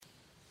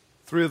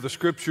Three of the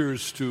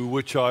scriptures to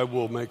which I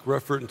will make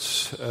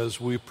reference as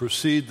we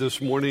proceed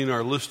this morning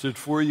are listed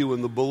for you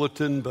in the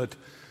bulletin, but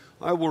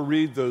I will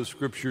read those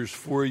scriptures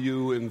for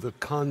you in the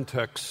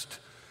context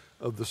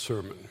of the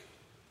sermon.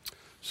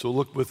 So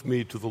look with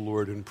me to the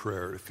Lord in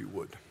prayer, if you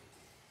would.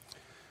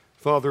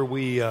 Father,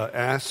 we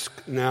ask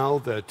now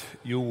that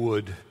you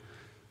would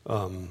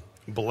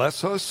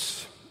bless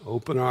us,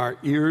 open our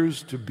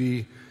ears to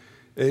be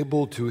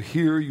able to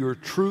hear your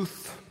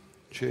truth,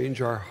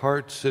 change our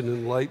hearts and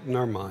enlighten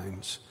our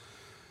minds.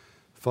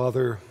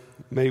 Father,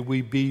 may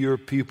we be your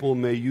people,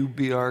 may you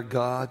be our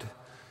God,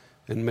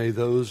 and may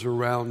those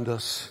around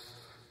us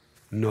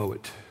know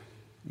it.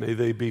 May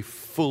they be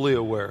fully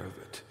aware of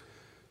it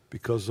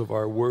because of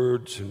our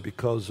words and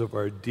because of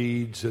our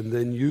deeds, and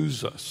then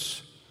use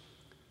us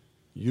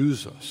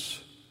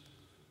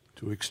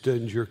to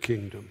extend your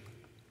kingdom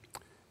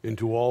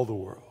into all the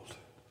world,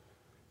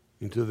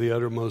 into the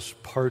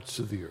uttermost parts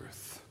of the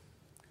earth.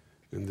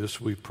 And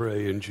this we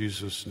pray in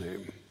Jesus'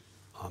 name.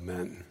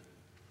 Amen.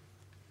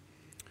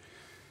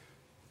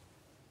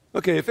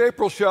 Okay, if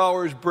April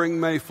showers bring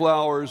May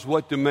flowers,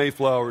 what do May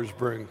flowers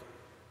bring?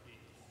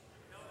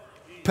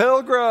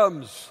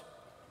 Pilgrims.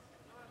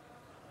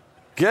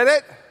 Get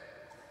it?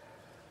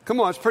 Come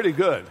on, it's pretty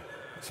good.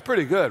 It's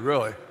pretty good,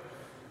 really.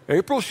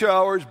 April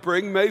showers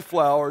bring May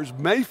flowers.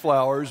 May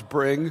flowers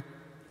bring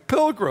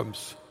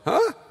pilgrims.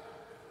 Huh?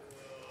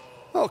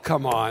 Oh,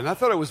 come on. I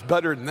thought it was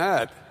better than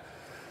that.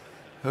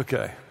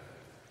 Okay.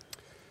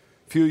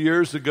 A few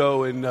years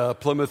ago in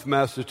Plymouth,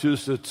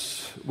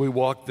 Massachusetts, we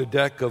walked the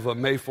deck of a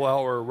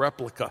Mayflower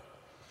replica.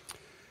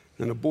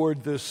 And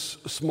aboard this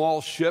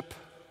small ship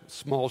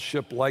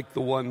like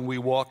the one we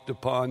walked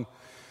upon,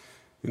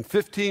 in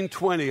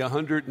 1520,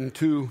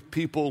 102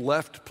 people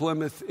left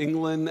Plymouth,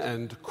 England,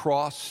 and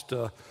crossed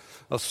a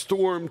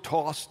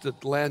storm-tossed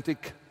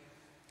Atlantic.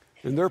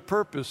 And their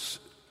purpose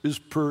is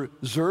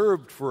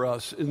preserved for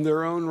us in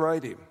their own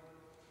writing.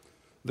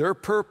 Their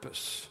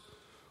purpose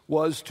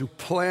was to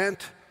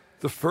plant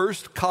the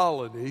first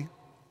colony.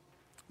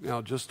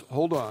 Now, just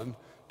hold on.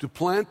 To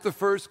plant the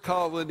first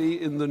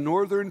colony in the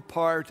northern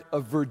part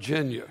of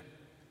Virginia.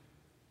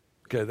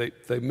 Okay,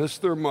 they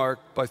missed their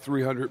mark by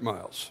 300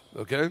 miles,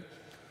 okay?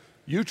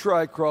 You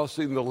try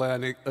crossing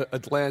the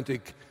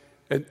Atlantic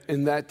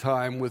in that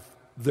time with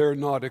their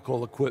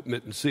nautical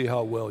equipment and see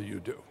how well you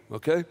do,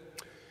 okay?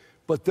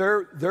 But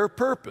their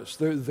purpose,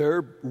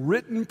 their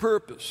written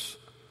purpose,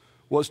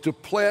 was to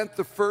plant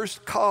the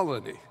first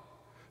colony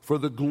for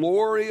the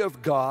glory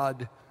of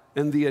God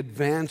and the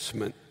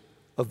advancement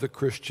of the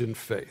Christian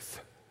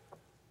faith.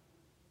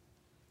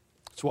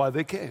 That's why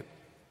they came.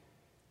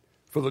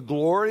 For the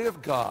glory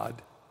of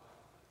God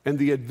and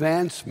the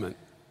advancement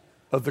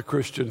of the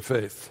Christian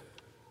faith.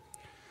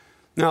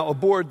 Now,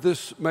 aboard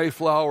this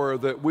Mayflower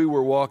that we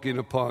were walking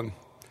upon,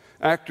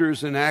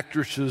 actors and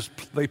actresses,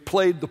 they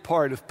played the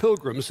part of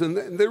pilgrims, and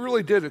they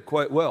really did it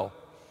quite well.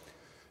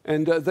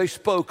 And they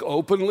spoke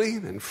openly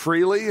and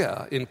freely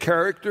in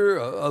character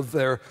of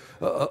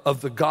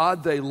the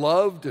God they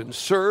loved and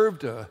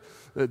served.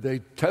 They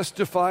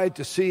testified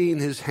to seeing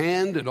his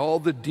hand in all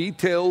the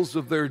details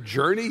of their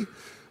journey,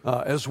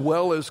 as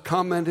well as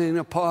commenting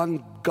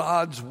upon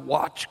God's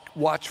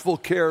watchful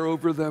care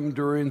over them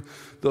during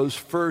those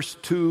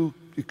first two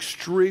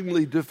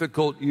extremely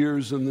difficult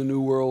years in the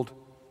New World.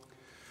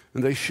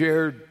 And they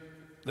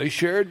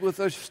shared with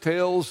us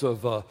tales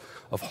of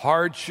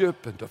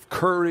hardship and of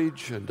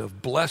courage and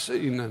of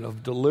blessing and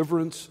of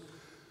deliverance.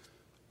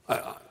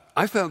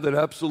 I found that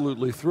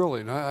absolutely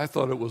thrilling. I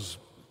thought it was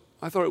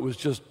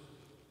just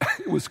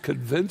it was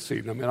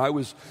convincing. I mean, I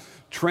was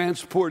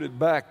transported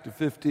back to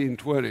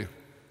 1520.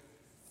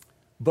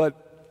 But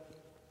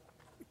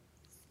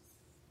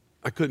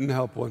I couldn't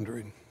help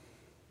wondering.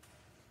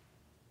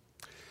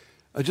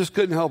 I just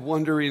couldn't help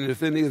wondering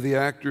if any of the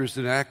actors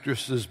and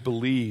actresses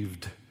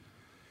believed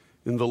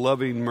in the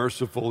loving,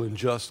 merciful, and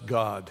just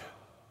God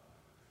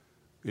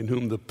in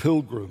whom the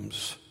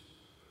pilgrims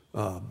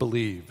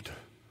believed.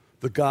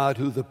 The God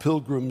who the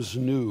pilgrims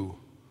knew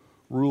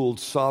ruled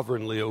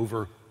sovereignly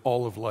over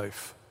all of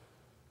life.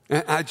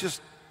 And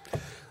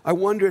I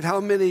wondered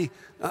how many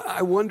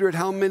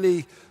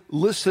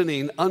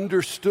listening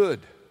understood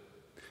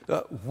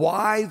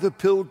why the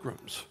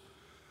pilgrims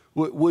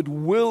would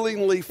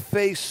willingly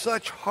face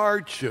such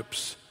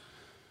hardships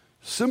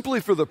simply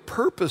for the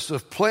purpose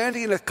of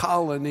planting a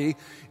colony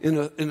in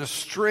a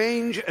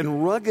strange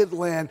and rugged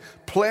land,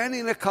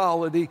 planting a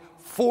colony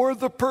for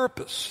the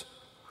purpose,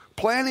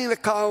 planting a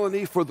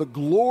colony for the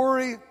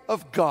glory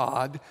of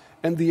God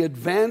and the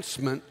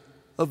advancement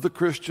of the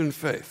Christian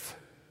faith.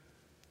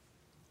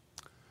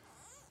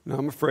 Now,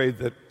 I'm afraid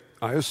that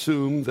I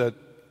assume that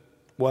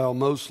while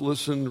most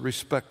listened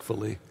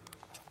respectfully,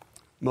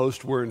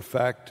 most were in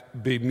fact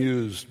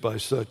bemused by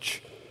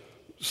such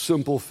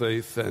simple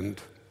faith and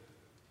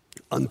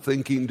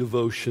unthinking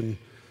devotion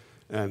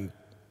and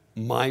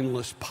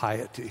mindless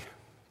piety.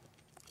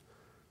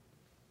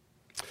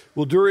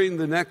 Well, during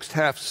the next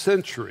half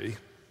century,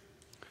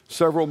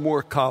 several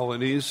more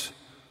colonies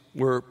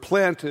were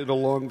planted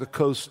along the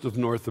coast of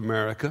North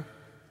America.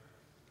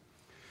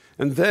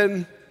 And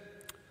then,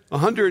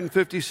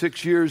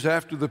 156 years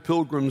after the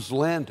Pilgrims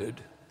landed,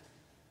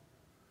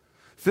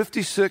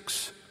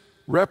 56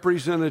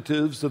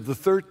 representatives of the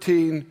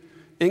 13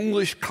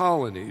 English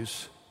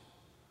colonies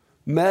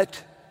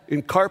met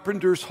in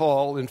Carpenter's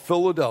Hall in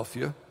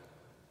Philadelphia,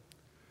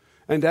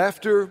 and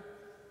after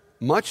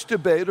much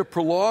debate, a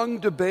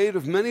prolonged debate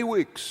of many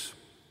weeks,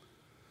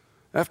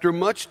 after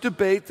much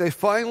debate, they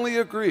finally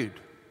agreed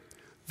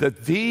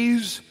that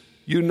these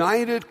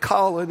united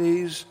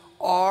colonies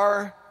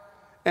are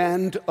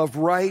and of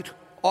right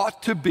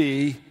ought to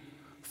be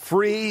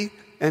free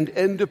and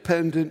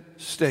independent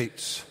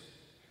states.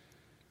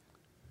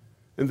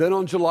 And then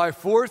on July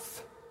 4th,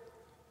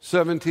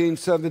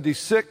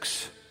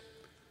 1776,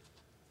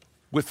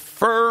 with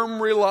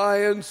firm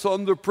reliance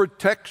on the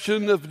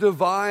protection of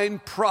divine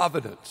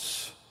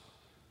providence,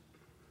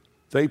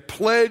 they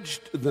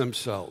pledged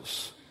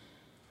themselves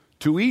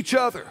to each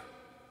other.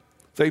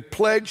 They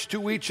pledged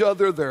to each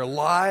other their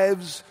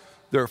lives,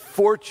 their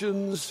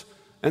fortunes,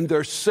 and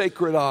their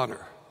sacred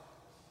honor.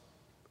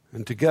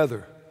 And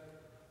together,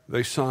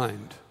 they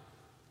signed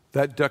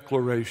that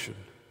Declaration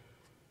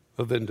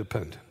of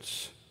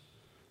Independence.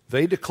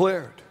 They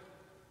declared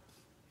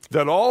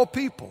that all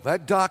people,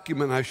 that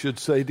document, I should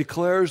say,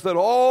 declares that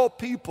all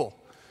people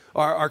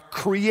are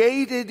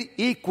created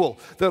equal,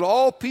 that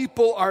all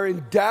people are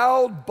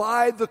endowed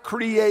by the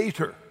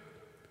Creator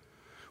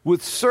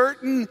with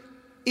certain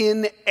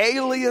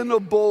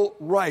inalienable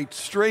rights.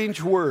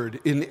 Strange word,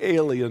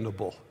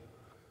 inalienable.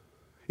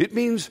 It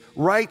means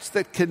rights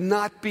that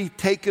cannot be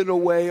taken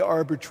away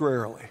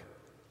arbitrarily.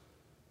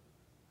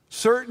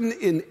 Certain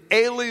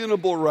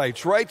inalienable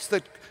rights, rights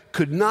that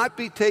could not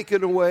be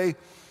taken away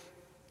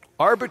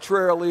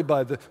arbitrarily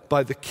by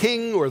the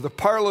king or the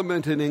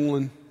parliament in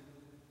England.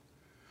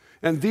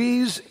 And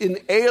these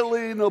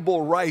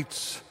inalienable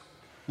rights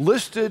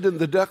listed in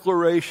the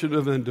Declaration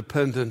of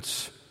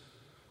Independence: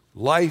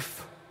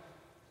 life,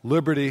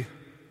 liberty,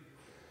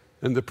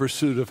 and the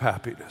pursuit of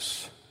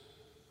happiness.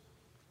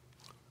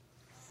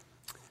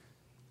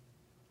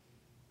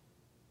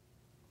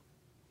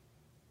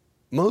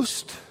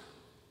 Most,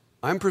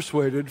 I'm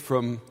persuaded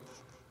from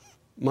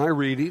my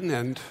reading,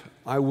 and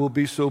I will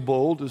be so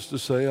bold as to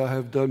say I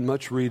have done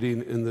much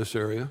reading in this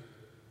area,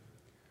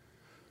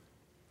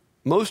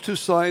 most who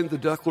signed the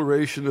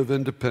Declaration of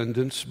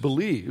Independence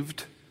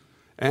believed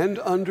and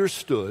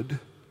understood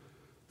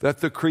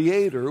that the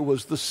Creator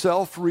was the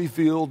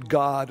self-revealed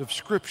God of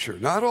Scripture.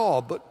 Not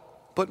all,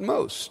 but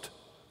most.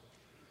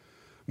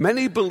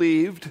 Many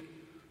believed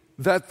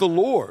that the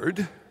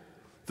Lord,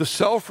 the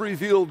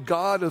self-revealed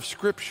God of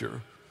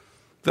Scripture,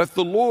 that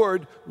the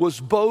Lord was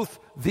both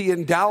the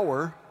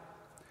endower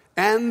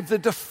and the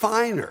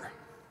definer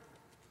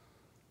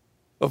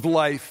of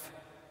life,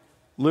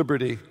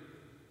 liberty,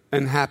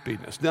 and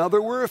happiness. Now,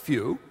 there were a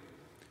few,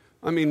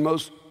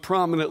 most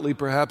prominently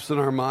perhaps in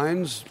our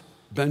minds,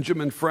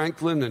 Benjamin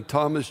Franklin and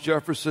Thomas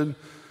Jefferson,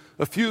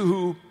 a few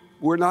who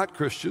were not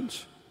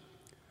Christians.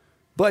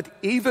 But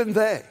even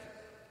they,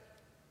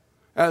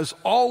 as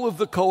all of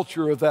the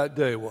culture of that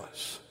day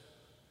was,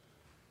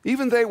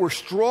 even they were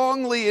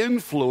strongly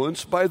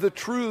influenced by the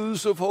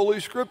truths of Holy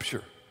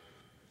Scripture.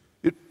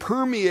 It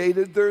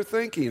permeated their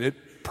thinking.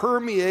 It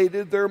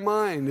permeated their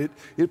mind.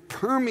 It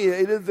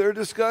permeated their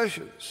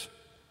discussions.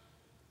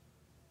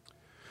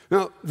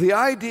 Now, the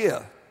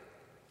idea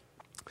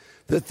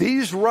that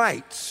these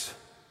rights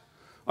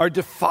are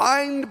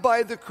defined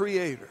by the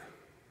Creator,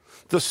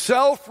 the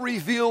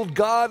self-revealed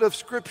God of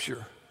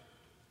Scripture,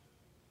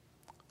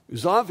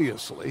 is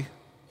obviously,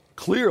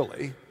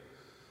 clearly,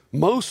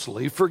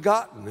 mostly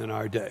forgotten in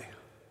our day.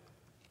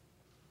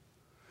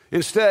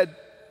 Instead,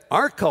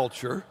 our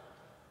culture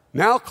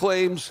now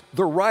claims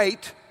the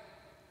right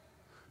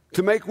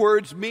to make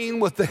words mean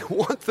what they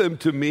want them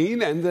to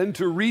mean and then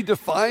to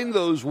redefine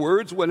those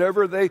words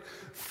whenever they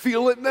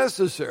feel it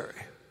necessary.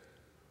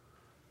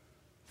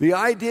 The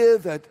idea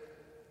that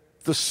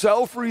the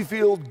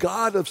self-revealed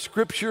God of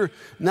Scripture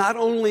not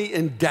only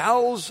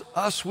endows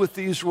us with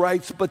these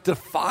rights, but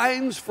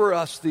defines for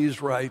us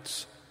these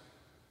rights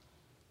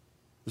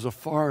is a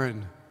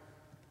foreign,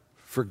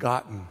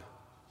 forgotten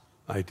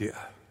idea.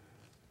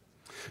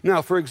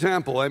 Now, for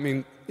example,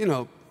 I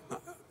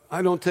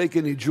don't take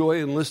any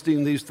joy in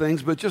listing these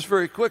things, but just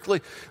very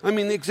quickly,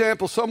 the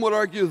example, some would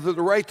argue that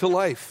the right to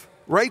life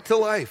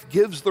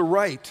gives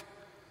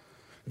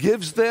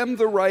them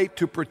the right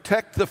to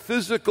protect the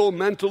physical,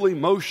 mental,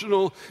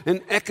 emotional,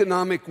 and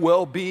economic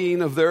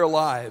well-being of their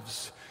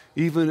lives,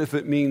 even if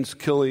it means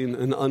killing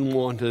an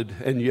unwanted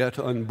and yet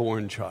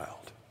unborn child.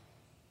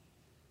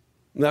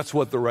 And that's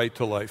what the right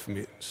to life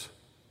means.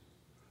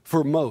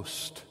 For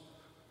most,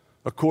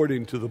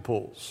 according to the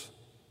polls,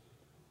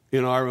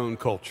 in our own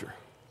culture.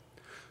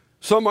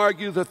 Some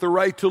argue that the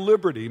right to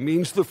liberty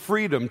means the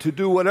freedom to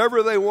do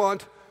whatever they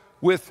want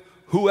with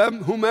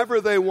whomever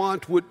they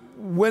want,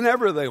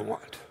 whenever they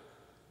want.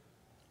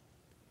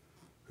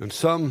 And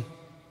some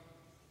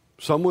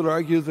would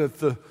argue that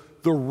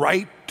the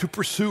right to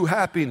pursue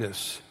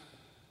happiness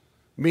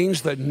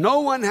means that no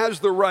one has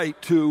the right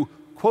to,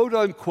 quote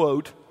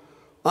unquote,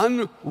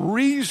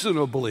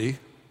 unreasonably,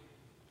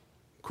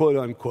 quote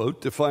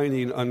unquote,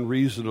 defining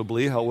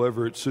unreasonably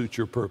however it suits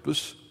your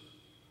purpose,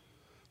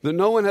 that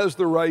no one has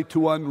the right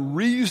to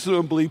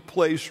unreasonably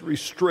place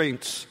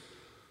restraints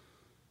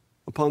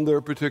upon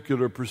their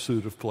particular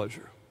pursuit of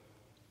pleasure.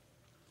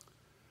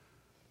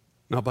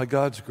 Now, by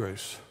God's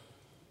grace,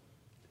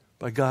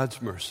 by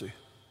God's mercy,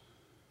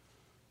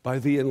 by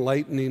the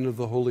enlightening of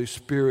the Holy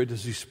Spirit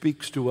as He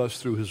speaks to us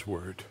through His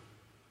Word,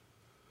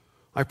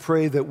 I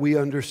pray that we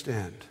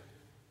understand,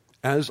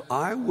 as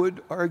I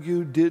would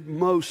argue did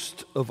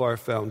most of our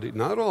founding,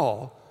 not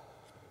all,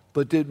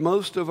 but did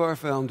most of our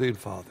founding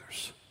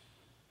fathers.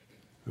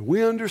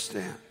 We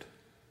understand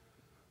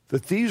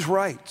that these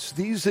rights,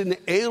 these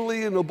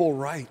inalienable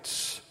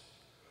rights,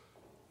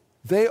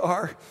 they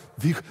are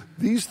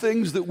these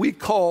things that we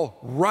call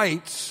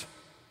rights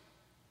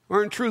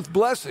are in truth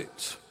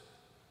blessings.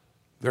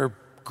 They're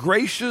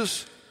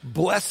gracious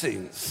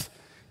blessings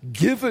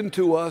given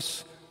to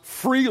us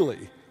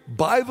freely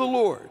by the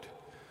Lord,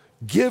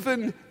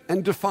 given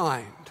and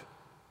defined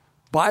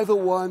by the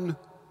one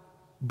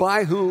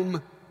by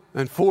whom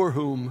and for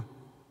whom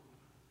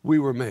we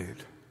were made.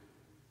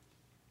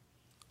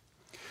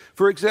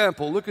 For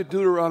example, look at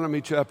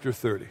Deuteronomy chapter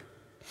 30.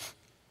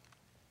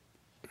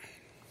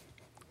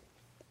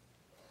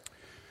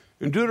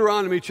 In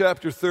Deuteronomy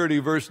chapter 30,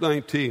 verse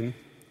 19,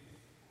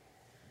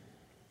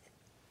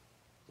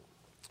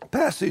 a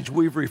passage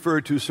we've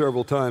referred to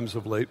several times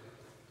of late.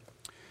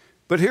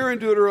 But here in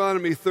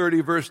Deuteronomy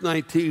 30, verse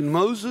 19,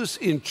 Moses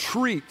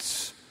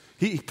entreats,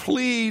 he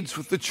pleads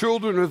with the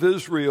children of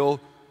Israel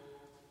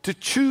to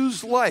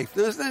choose life.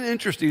 Now, isn't that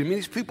interesting? I mean,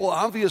 these people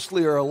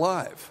obviously are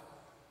alive.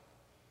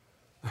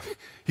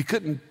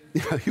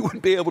 He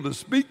wouldn't be able to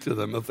speak to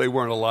them if they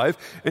weren't alive.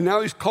 And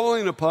now he's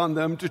calling upon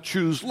them to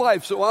choose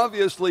life. So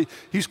obviously,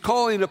 he's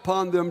calling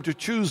upon them to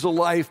choose a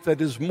life that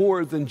is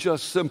more than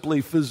just simply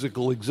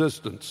physical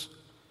existence.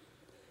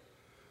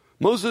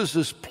 Moses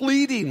is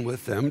pleading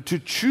with them to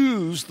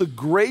choose the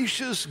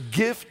gracious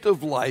gift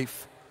of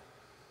life,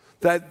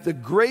 that the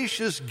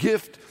gracious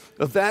gift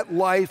of that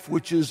life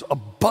which is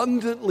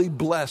abundantly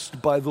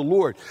blessed by the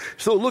Lord.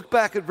 So look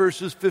back at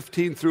verses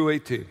 15 through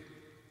 18.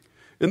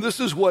 And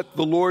this is what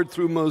the Lord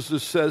through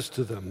Moses says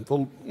to them.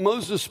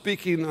 Moses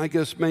speaking, I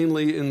guess,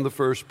 mainly in the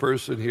first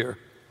person here.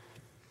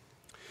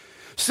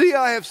 See,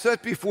 I have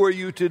set before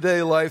you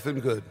today life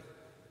and good,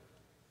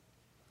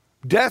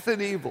 death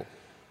and evil.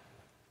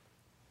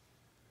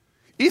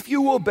 If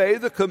you obey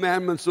the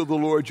commandments of the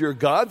Lord your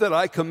God that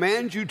I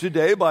command you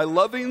today by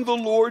loving the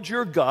Lord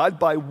your God,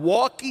 by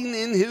walking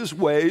in His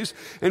ways,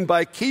 and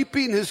by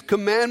keeping His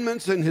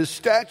commandments and His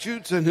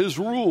statutes and His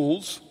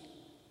rules,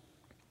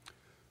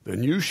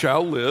 then you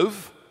shall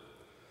live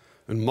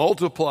and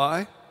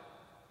multiply,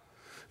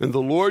 and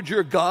the Lord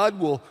your God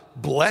will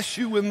bless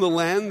you in the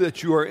land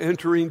that you are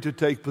entering to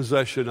take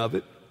possession of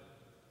it.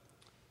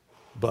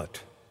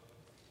 But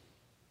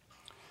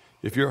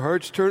if your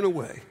hearts turn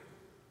away,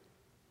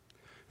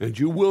 and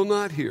you will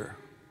not hear,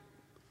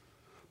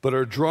 but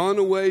are drawn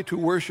away to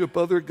worship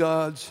other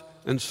gods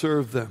and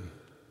serve them,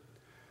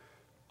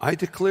 I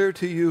declare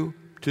to you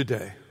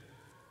today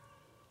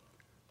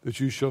that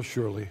you shall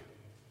surely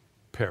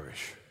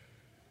perish.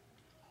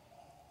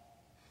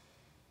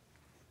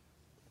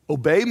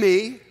 Obey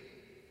me,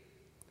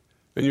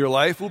 and your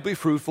life will be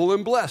fruitful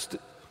and blessed.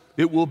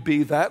 It will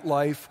be that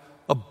life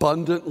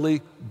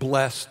abundantly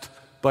blessed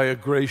by a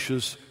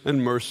gracious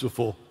and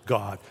merciful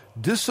God.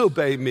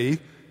 Disobey me,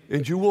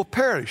 and you will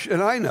perish.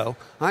 And I know,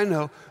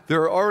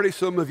 there are already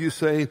some of you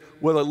saying,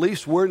 well, at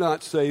least we're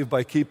not saved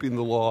by keeping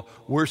the law.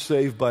 We're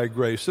saved by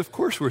grace. Of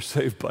course we're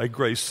saved by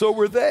grace. So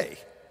were they.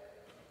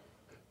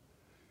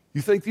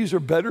 You think these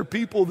are better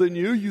people than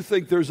you? You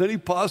think there's any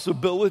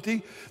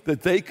possibility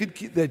that they could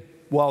keep, that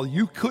while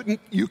you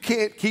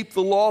can't keep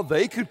the law,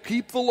 they could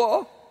keep the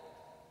law?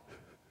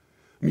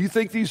 You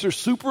think these are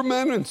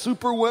supermen and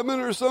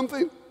superwomen or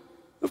something?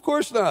 Of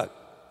course not.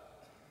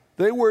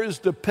 They were as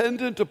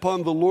dependent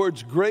upon the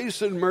Lord's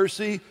grace and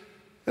mercy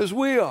as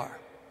we are.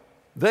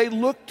 They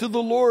looked to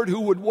the Lord who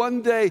would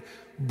one day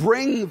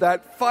bring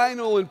that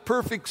final and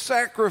perfect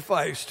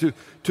sacrifice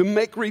to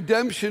make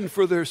redemption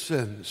for their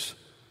sins.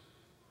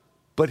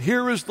 But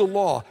here is the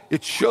law.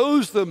 It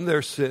shows them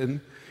their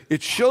sin.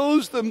 It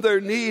shows them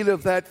their need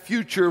of that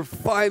future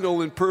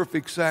final and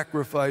perfect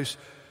sacrifice.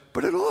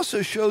 But it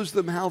also shows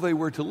them how they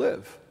were to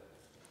live.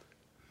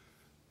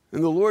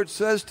 And the Lord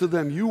says to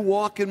them, you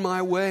walk in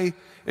my way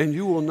and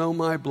you will know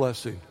my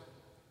blessing.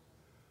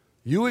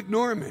 You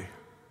ignore me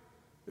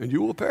and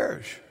you will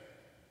perish.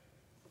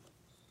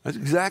 That's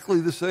exactly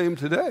the same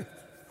today.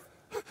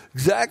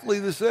 Exactly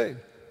the same.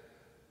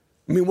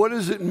 I mean, what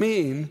does it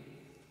mean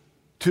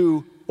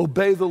to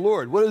obey the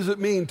Lord? What does it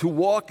mean to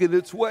walk in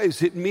its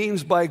ways? It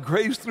means by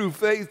grace through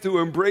faith to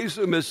embrace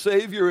Him as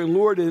Savior and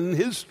Lord, and in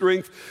His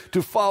strength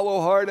to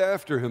follow hard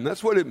after Him.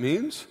 That's what it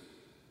means.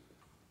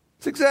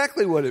 It's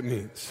exactly what it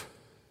means.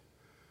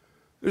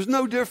 There's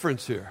no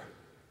difference here.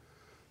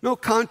 No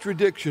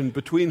contradiction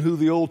between who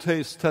the Old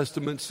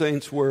Testament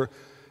saints were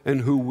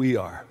and who we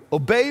are.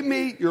 Obey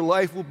me, your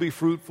life will be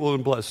fruitful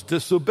and blessed.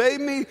 Disobey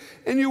me,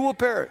 and you will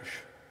perish.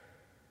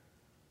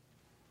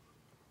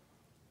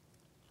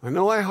 I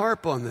know I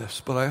harp on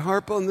this, but I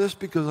harp on this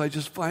because I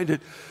just find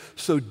it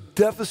so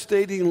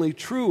devastatingly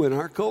true in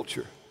our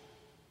culture.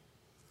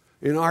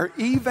 In our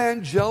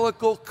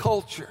evangelical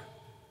culture,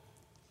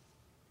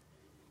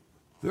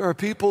 there are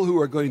people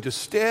who are going to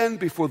stand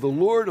before the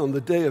Lord on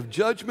the day of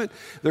judgment.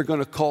 They're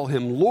going to call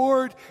him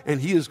Lord, and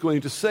he is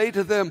going to say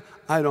to them,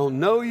 I don't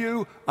know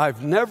you,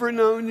 I've never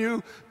known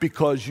you,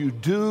 because you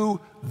do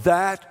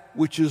that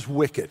which is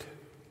wicked.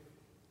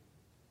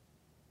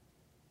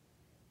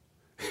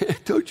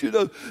 Don't you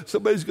know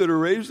somebody's going to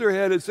raise their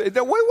hand and say, wait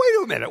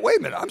a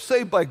minute, I'm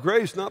saved by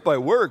grace, not by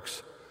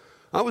works.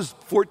 I was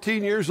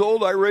 14 years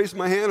old, I raised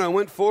my hand, I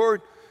went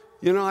forward,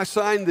 I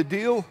signed the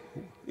deal,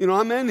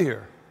 I'm in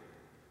here.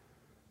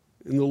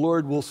 And the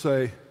Lord will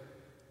say,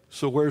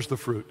 so where's the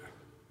fruit?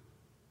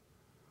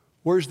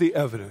 Where's the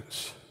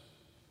evidence?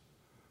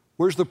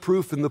 Where's the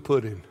proof in the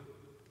pudding?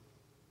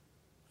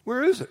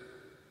 Where is it?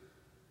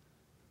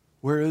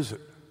 Where is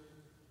it?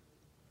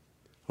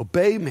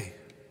 Obey me,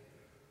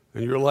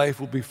 and your life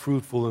will be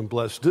fruitful and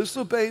blessed.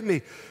 Disobey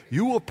me,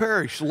 you will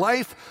perish.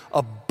 Life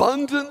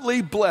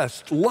abundantly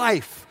blessed.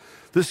 Life,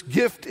 this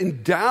gift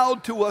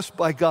endowed to us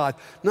by God.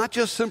 Not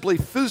just simply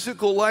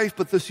physical life,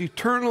 but this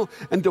eternal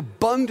and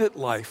abundant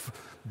life,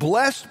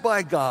 blessed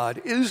by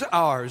God, is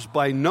ours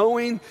by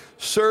knowing,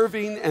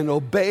 serving, and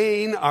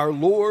obeying our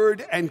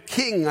Lord and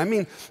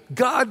King.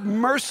 God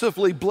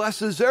mercifully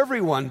blesses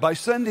everyone by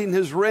sending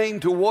his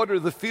rain to water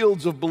the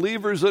fields of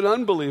believers and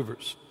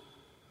unbelievers,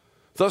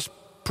 thus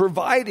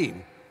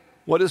providing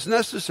what is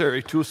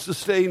necessary to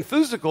sustain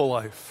physical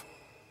life.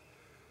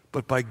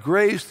 But by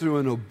grace, through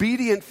an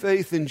obedient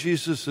faith in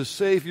Jesus as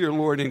Savior,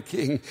 Lord, and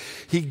King,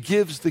 he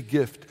gives the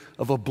gift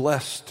of a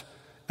blessed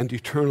and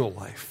eternal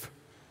life.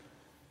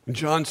 In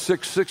John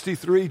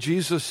 6:63,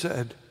 Jesus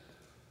said,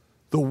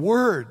 the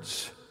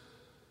words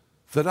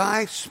that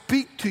I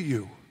speak to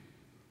you,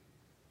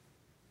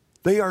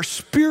 they are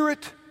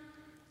spirit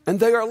and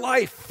they are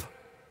life.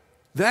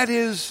 That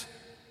is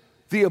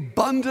the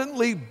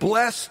abundantly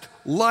blessed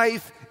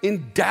life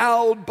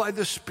endowed by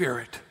the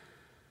Spirit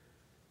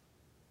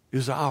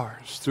is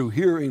ours through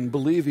hearing,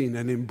 believing,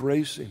 and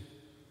embracing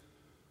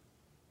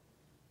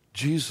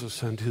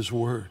Jesus and his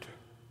word.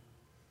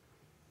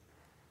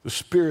 The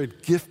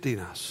Spirit gifting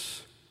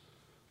us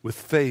with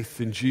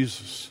faith in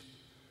Jesus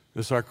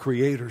as our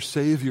Creator,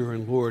 Savior,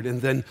 and Lord,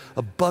 and then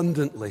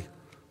abundantly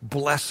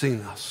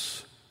blessing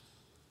us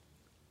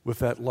with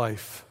that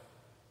life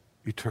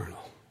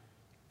eternal.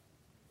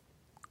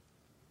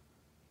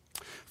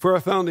 For our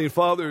founding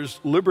fathers,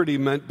 liberty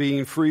meant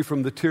being free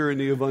from the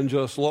tyranny of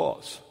unjust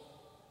laws.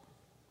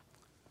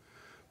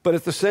 But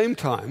at the same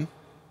time,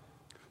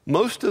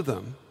 most of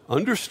them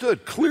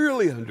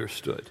clearly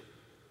understood,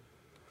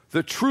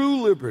 that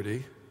true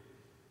liberty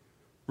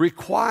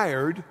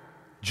required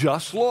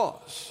just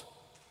laws.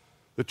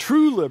 The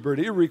true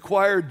liberty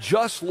required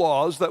just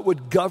laws that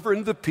would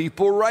govern the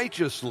people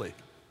righteously.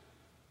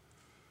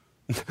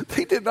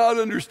 They did not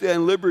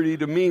understand liberty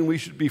to mean we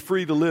should be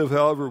free to live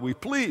however we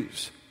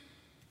please.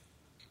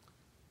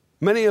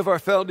 Many of our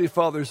founding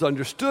fathers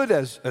understood,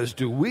 as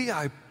do we,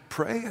 I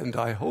pray and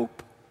I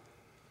hope,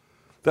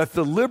 that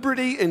the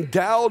liberty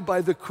endowed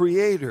by the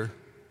Creator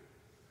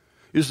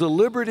is a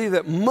liberty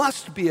that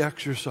must be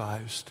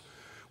exercised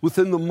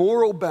within the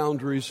moral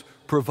boundaries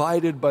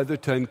provided by the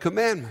Ten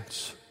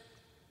Commandments.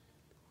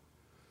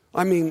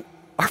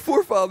 Our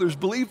forefathers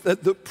believed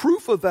that the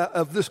proof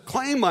of this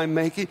claim I'm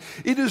making,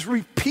 it is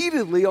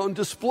repeatedly on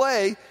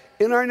display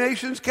in our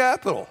nation's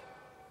capital.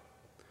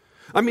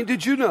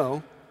 Did you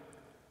know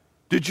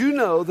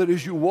that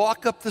as you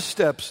walk up the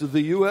steps of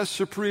the U.S.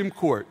 Supreme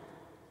Court,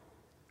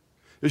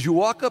 as you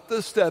walk up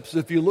the steps,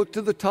 if you look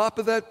to the top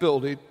of that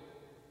building,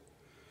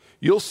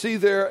 you'll see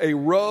there a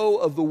row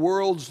of the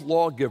world's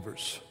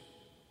lawgivers.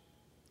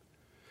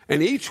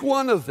 And each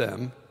one of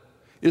them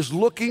is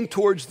looking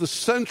towards the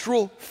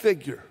central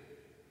figure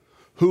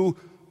who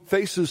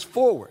faces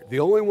forward,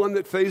 the only one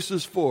that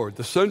faces forward,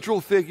 the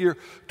central figure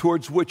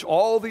towards which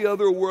all the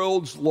other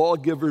world's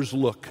lawgivers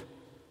look.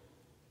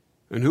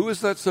 And who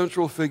is that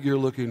central figure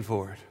looking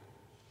forward?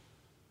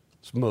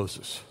 It's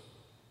Moses.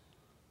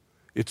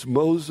 It's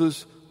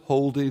Moses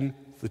holding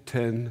the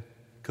Ten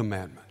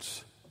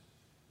Commandments.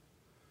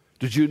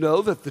 Did you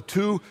know that the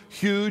two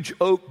huge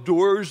oak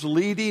doors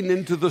leading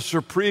into the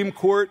Supreme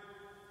Court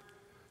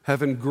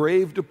have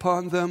engraved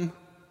upon them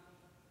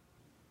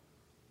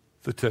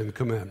the Ten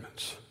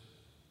Commandments?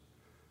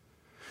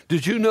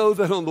 Did you know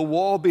that on the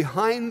wall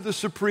behind the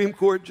Supreme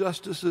Court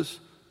justices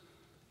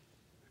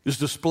is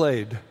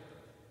displayed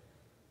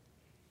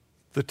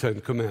the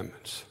Ten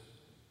Commandments?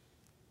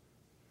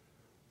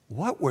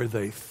 What were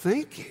they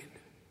thinking?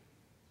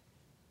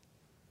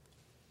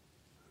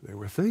 They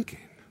were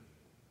thinking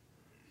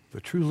the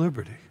true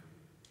liberty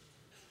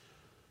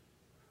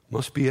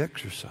must be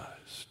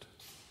exercised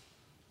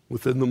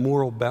within the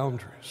moral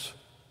boundaries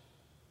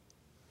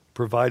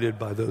provided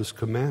by those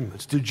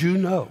commandments. Did you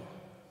know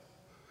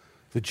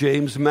that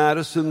James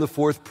Madison, the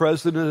fourth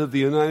president of the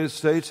United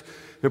States,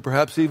 and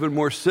perhaps even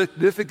more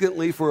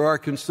significantly for our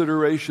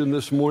consideration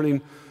this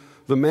morning,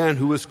 the man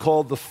who is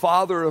called the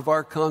father of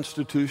our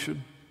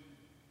Constitution.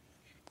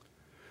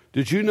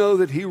 Did you know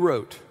that he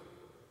wrote,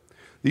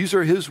 these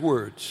are his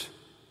words,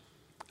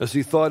 as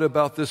he thought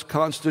about this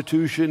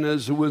Constitution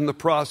as it was in the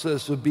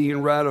process of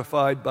being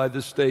ratified by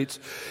the states.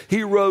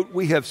 He wrote,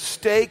 "We have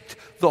staked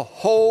the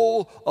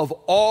whole of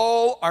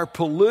all our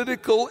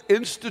political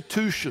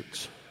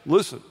institutions."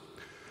 Listen,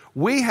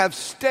 we have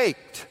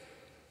staked,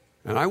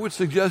 and I would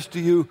suggest to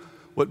you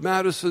what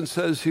Madison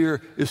says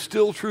here is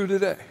still true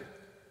today.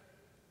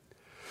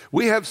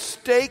 We have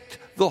staked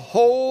the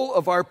whole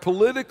of our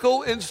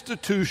political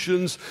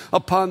institutions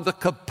upon the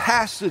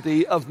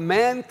capacity of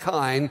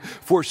mankind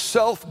for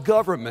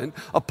self-government,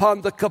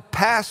 upon the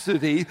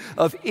capacity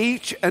of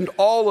each and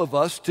all of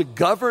us to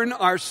govern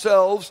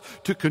ourselves,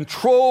 to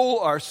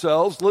control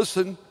ourselves,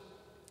 listen,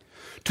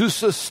 to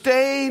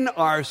sustain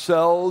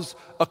ourselves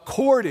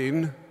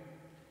according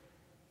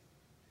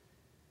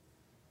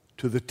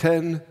to the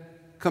 10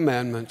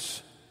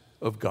 Commandments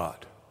of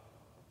God.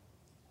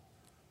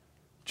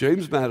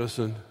 James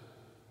Madison,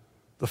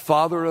 the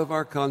father of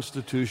our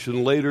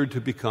Constitution, later to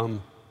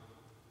become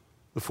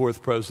the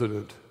fourth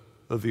president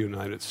of the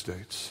United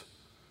States.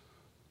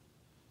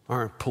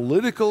 Our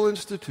political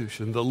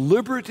institution, the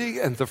liberty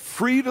and the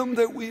freedom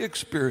that we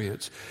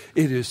experience,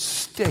 it is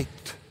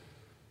staked.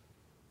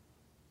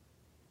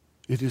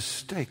 It is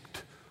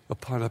staked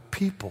upon a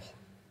people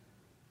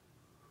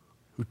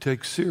who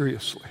take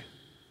seriously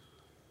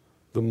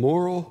the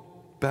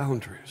moral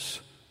boundaries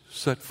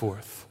set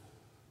forth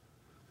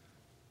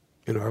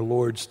in our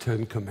Lord's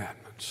 10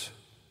 Commandments.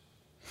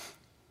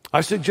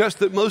 I suggest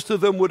that most of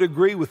them would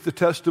agree with the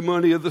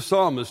testimony of the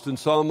psalmist in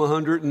Psalm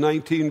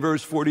 119,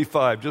 verse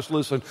 45. Just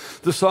listen.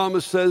 The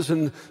psalmist says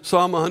in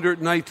Psalm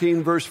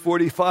 119, verse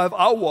 45,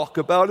 "I'll walk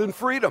about in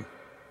freedom."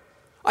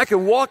 I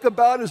can walk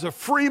about as a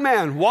free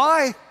man.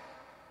 Why?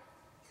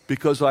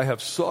 Because I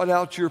have sought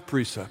out your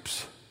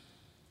precepts.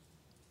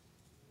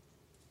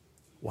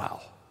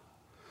 Wow.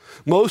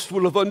 Most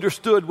would have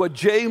understood what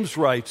James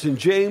writes in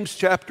James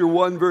chapter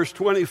 1, verse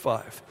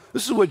 25.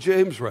 This is what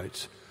James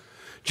writes.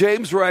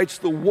 James writes,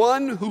 "The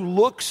one who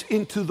looks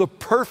into the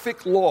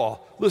perfect law,"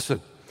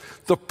 listen,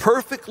 the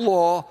perfect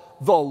law,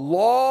 the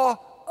law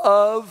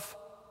of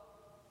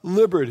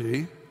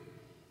liberty,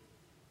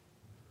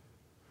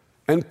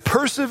 and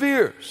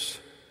perseveres,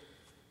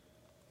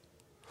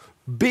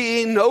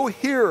 being no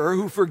hearer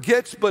who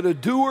forgets, but a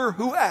doer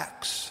who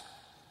acts,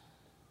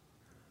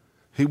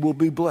 he will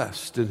be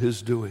blessed in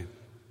his doing.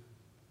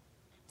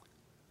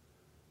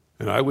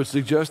 And I would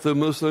suggest that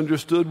most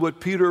understood what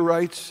Peter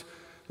writes,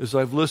 as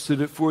I've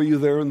listed it for you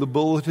there in the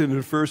bulletin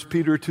in 1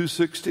 Peter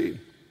 2:16.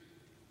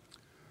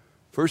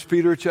 1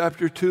 Peter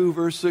chapter 2,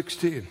 verse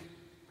 16.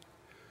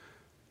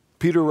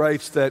 Peter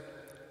writes that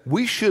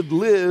we should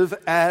live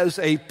as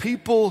a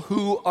people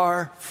who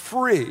are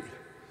free.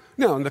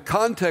 Now, in the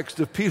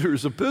context of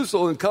Peter's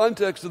epistle, in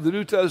context of the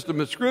New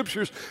Testament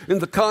scriptures, in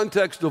the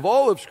context of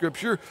all of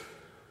Scripture,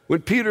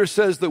 when Peter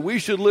says that we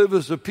should live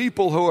as a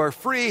people who are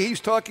free,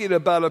 he's talking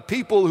about a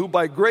people who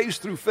by grace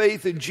through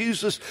faith in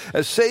Jesus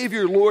as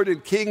Savior, Lord,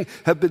 and King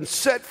have been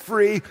set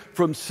free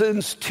from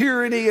sin's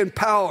tyranny and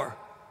power.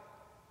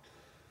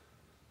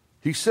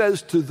 He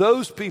says to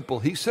those people,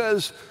 he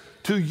says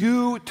to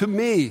you, to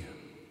me,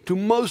 to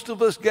most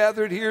of us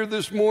gathered here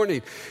this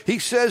morning, he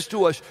says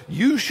to us,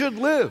 you should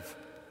live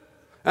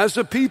as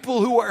a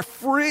people who are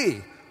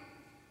free.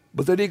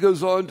 But then he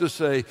goes on to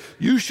say,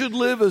 you should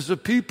live as a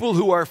people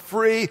who are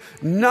free,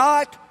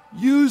 not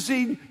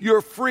using your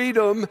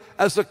freedom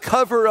as a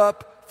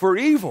cover-up for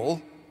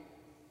evil,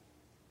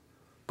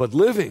 but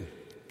living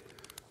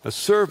as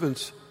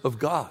servants of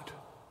God.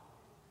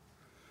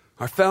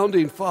 Our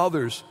founding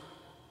fathers,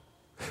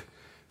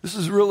 this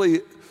is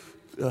really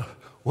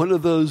one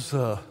of those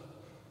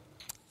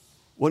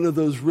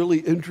really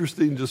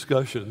interesting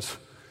discussions.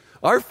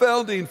 Our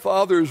founding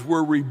fathers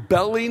were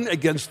rebelling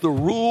against the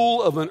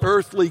rule of an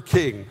earthly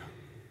king.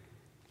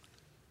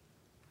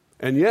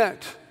 And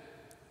yet,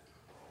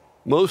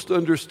 most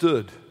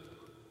understood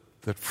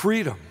that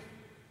freedom,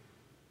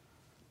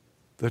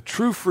 that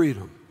true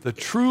freedom, that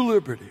true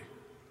liberty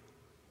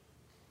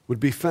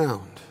would be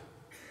found.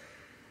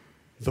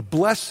 The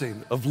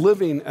blessing of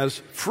living as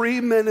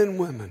free men and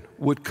women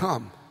would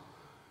come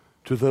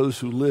to those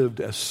who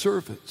lived as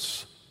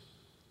servants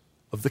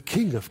of the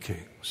King of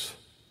Kings.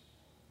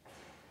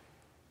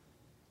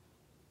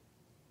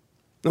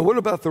 Now, what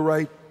about the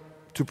right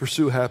to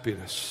pursue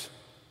happiness?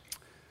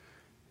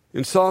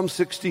 In Psalm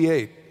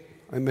 68,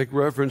 I make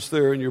reference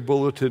there in your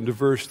bulletin to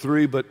verse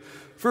 3, but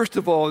first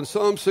of all, in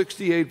Psalm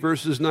 68,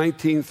 verses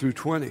 19 through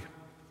 20.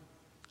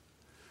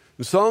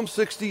 In Psalm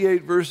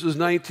 68, verses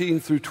 19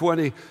 through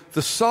 20,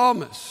 the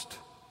psalmist,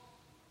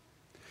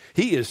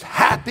 he is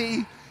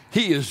happy,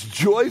 he is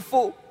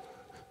joyful.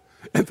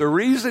 And the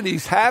reason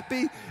he's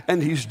happy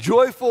and he's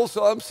joyful,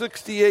 Psalm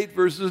 68,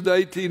 verses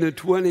 19 and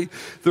 20,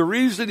 the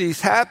reason he's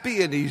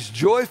happy and he's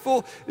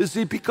joyful is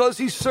because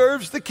he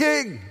serves the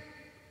King.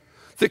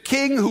 The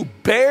King who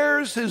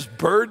bears his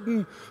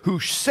burden, who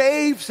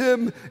saves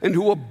him, and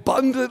who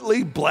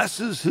abundantly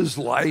blesses his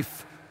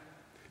life.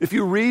 If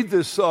you read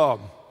this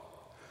psalm,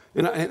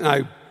 and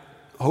I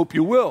hope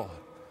you will,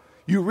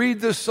 you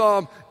read this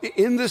psalm,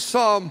 in this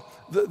psalm,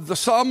 the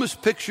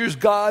psalmist pictures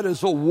God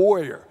as a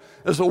warrior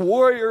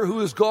who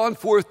has gone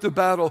forth to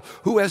battle,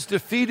 who has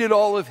defeated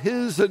all of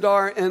his and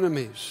our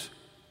enemies.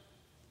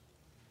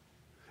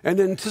 And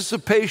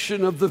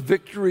anticipation of the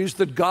victories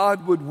that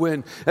God would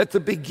win. At the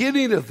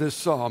beginning of this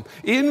psalm,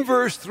 in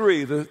verse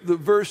 3, the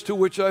verse to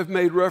which I've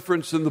made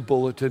reference in the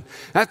bulletin,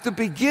 at the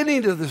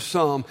beginning of the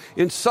psalm,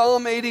 in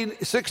Psalm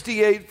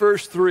 68,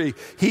 verse 3,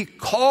 he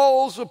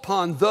calls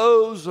upon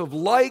those of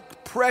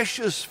like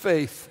precious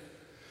faith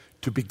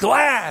to be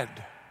glad,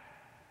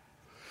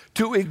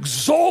 to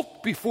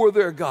exult before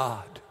their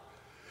God,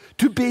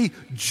 to be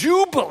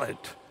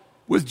jubilant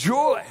with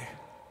joy,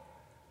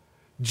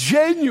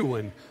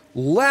 genuine,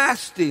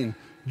 lasting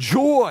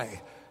joy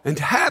and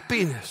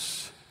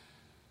happiness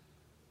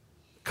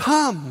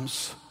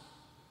comes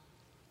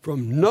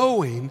from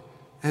knowing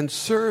and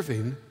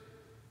serving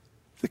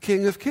the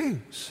King of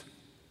Kings,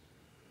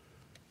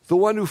 the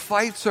one who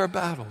fights our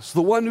battles,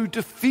 the one who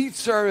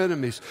defeats our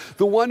enemies,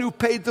 the one who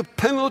paid the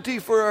penalty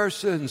for our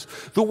sins,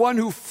 the one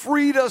who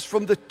freed us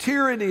from the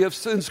tyranny of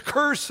sin's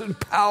curse and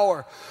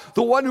power,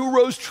 the one who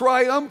rose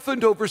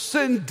triumphant over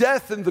sin,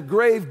 death, and the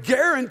grave,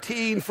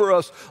 guaranteeing for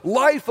us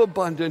life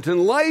abundant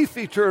and life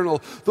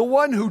eternal, the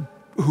one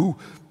who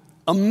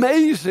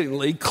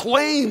amazingly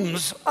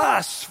claims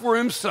us for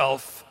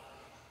himself,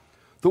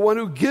 the one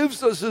who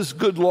gives us his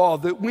good law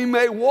that we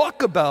may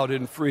walk about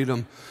in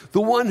freedom,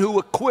 the one who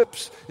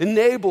equips,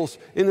 enables,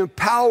 and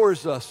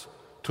empowers us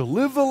to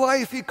live the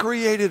life he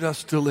created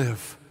us to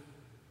live.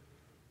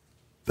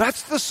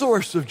 That's the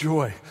source of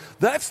joy.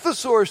 That's the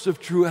source of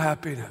true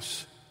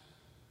happiness.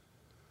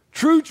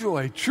 True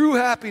joy, true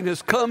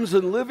happiness comes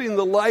in living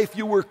the life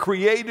you were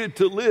created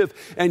to live,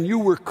 and you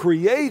were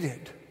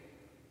created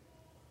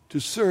to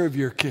serve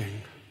your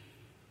King.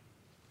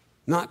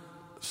 Not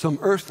some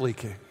earthly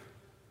king,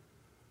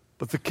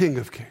 but the King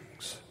of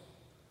Kings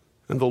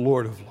and the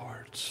Lord of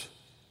Lords.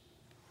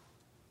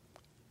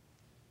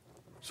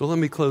 So let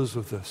me close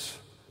with this.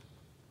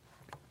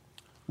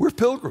 We're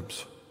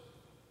pilgrims.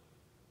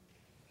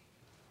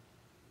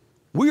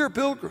 We are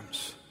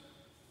pilgrims.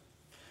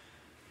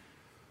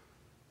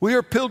 We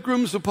are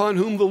pilgrims upon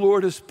whom the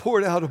Lord has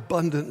poured out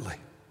abundantly,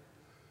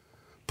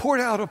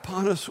 poured out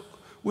upon us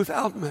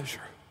without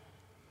measure,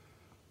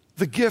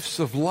 the gifts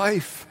of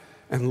life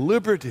and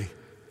liberty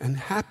and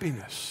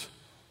happiness.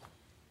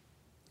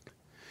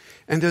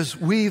 And as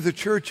we, the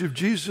Church of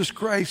Jesus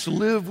Christ,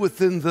 live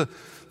within the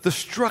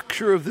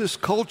structure of this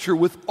culture,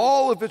 with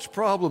all of its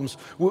problems,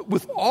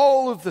 with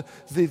all of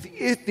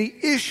the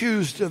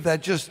issues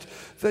that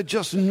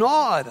just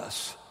gnaw at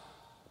us,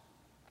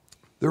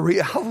 the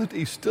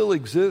reality still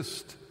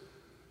exists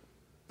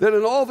that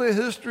in all the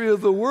history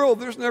of the world,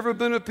 there's never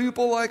been a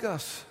people like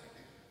us.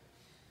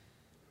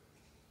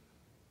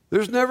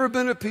 There's never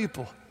been a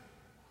people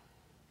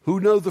who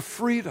know the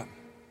freedom,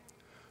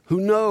 who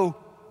know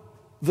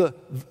the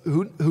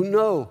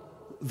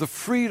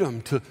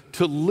freedom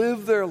to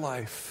live their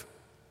life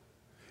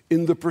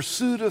in the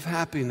pursuit of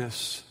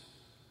happiness,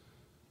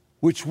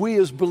 which we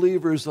as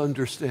believers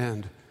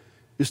understand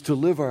is to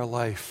live our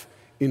life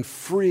in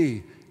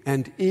free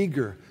and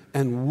eager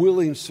and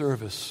willing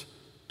service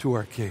to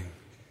our King.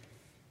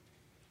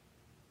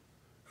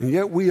 And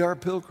yet we are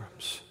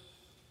pilgrims.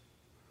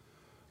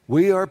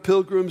 We are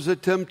pilgrims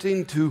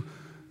attempting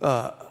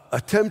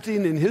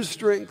in His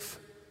strength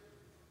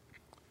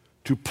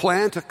to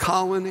plant a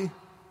colony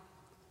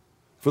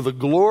for the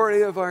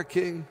glory of our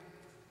King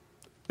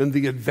and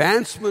the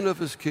advancement of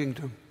His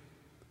kingdom,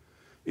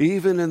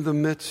 even in the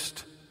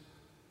midst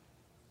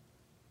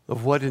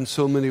of what in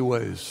so many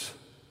ways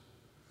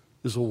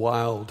is a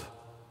wild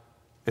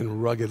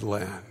and rugged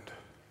land.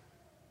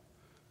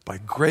 By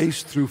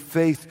grace through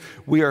faith,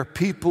 we are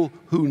people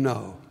who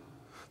know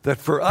that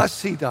for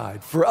us He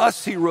died, for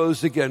us He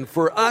rose again,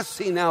 for us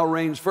He now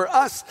reigns, for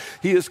us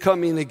He is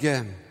coming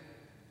again.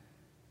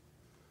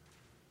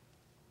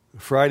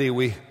 Friday,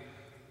 we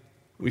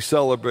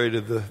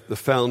celebrated the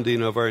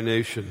founding of our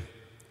nation,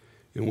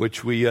 in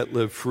which we yet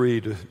live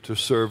free to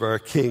serve our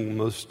King.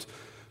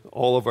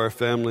 All of our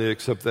family,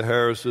 except the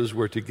Harrises,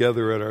 were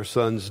together at our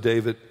son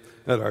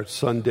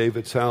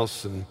David's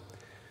house, and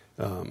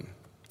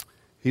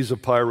he's a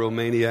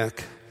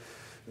pyromaniac.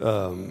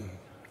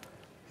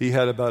 He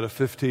had about a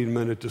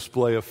 15-minute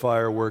display of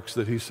fireworks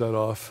that he set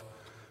off,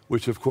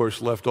 which of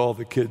course left all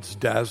the kids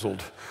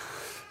dazzled,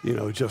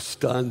 just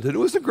stunned. And it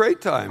was a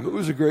great time. It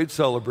was a great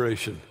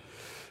celebration,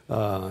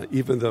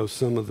 even though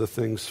some of the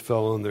things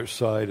fell on their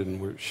side and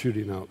were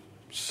shooting out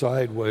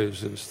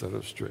sideways instead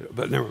of straight up.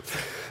 But never.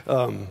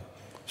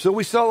 So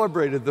we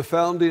celebrated the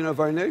founding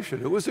of our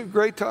nation. It was a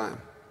great time.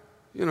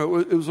 It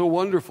was a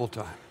wonderful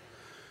time.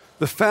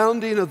 The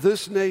founding of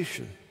this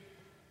nation,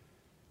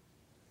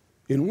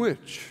 in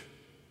which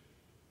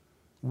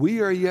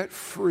we are yet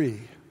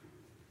free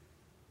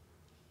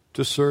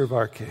to serve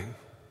our King.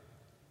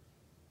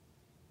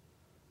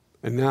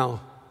 And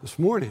now, this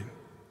morning,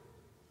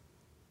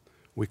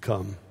 we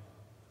come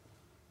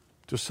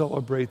to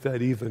celebrate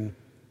that even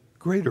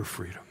greater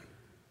freedom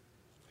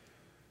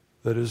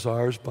that is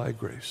ours by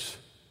grace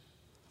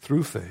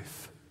through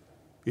faith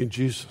in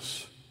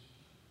Jesus,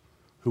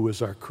 who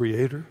is our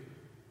Creator,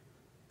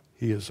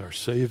 He is our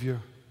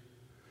Savior,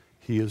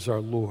 He is our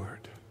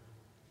Lord,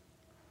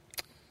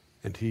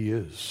 and He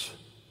is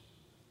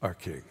our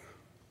King.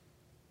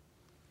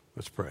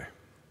 Let's pray.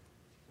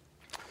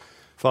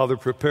 Father,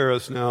 prepare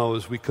us now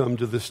as we come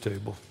to this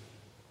table.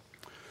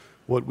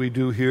 What we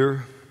do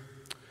here,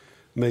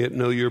 may it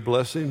know your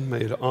blessing,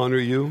 may it honor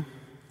you,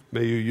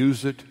 may you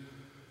use it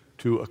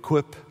to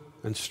equip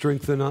and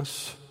strengthen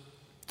us,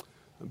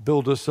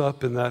 build us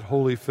up in that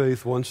holy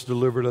faith once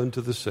delivered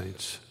unto the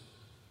saints.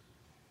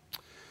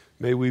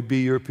 May we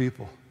be your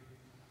people.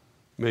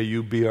 May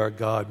you be our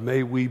God.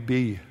 May we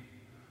be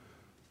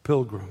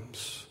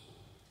pilgrims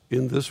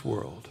in this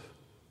world,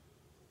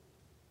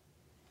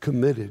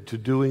 committed to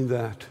doing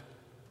that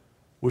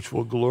which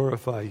will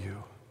glorify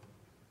you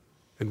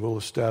and will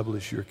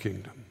establish your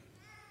kingdom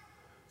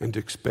and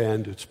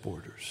expand its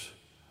borders.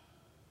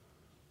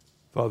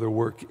 Father,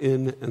 work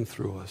in and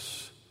through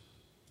us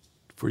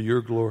for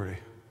your glory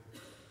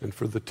and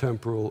for the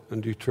temporal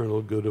and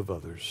eternal good of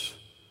others.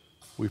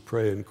 We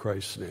pray in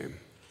Christ's name.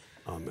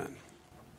 Amen.